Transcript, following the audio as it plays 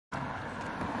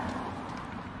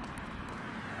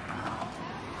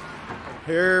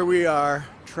Here we are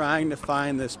trying to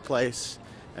find this place,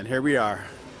 and here we are.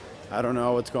 I don't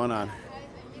know what's going on.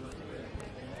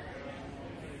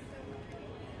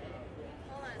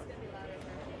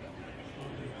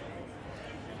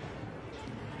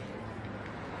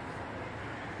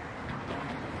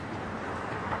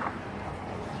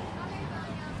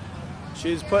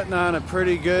 She's putting on a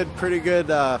pretty good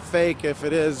fake, if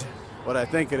it is what I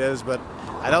think it is, but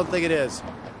I don't think it is.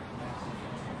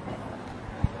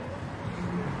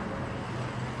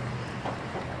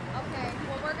 Okay,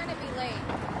 well, we're going to be late.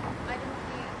 I didn't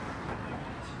see.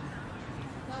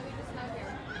 No, we just got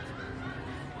here.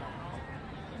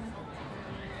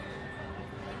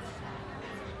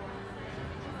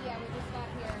 Yeah, we just got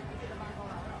here.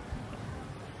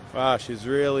 Wow, she's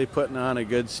really putting on a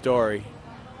good story.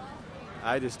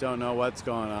 I just don't know what's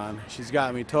going on. She's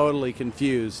got me totally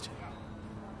confused.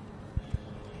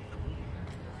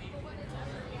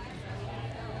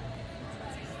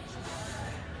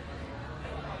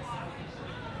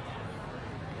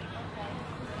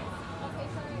 Okay,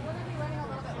 sorry, we're going to be running a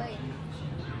little bit late.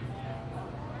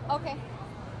 Okay.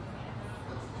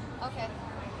 Okay.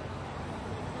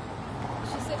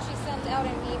 She said she sent out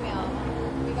an email.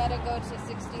 We got to go to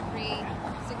 6398.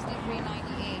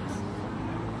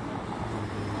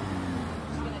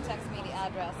 Text me the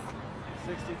address.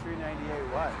 6398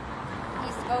 what?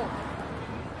 East Oak.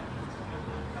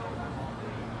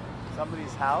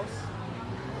 Somebody's house?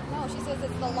 No, she says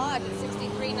it's the lodge at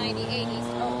 6398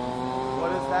 East Oak.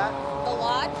 What is that? The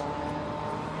lodge?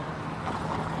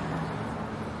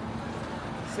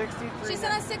 63. She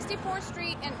said on 64th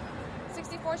Street and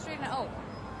Oak.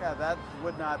 Yeah, that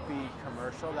would not be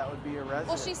commercial. That would be a residence.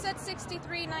 Well, she said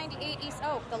 6398 East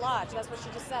Oak, the lodge. That's what she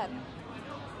just said.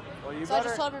 Well, you So I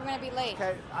just told her we were going to be late.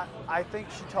 Okay, I think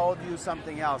she told you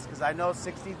something else, because I know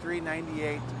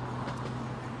 6398.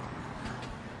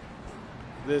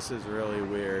 This is really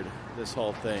weird, this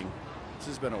whole thing. This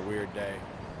has been a weird day.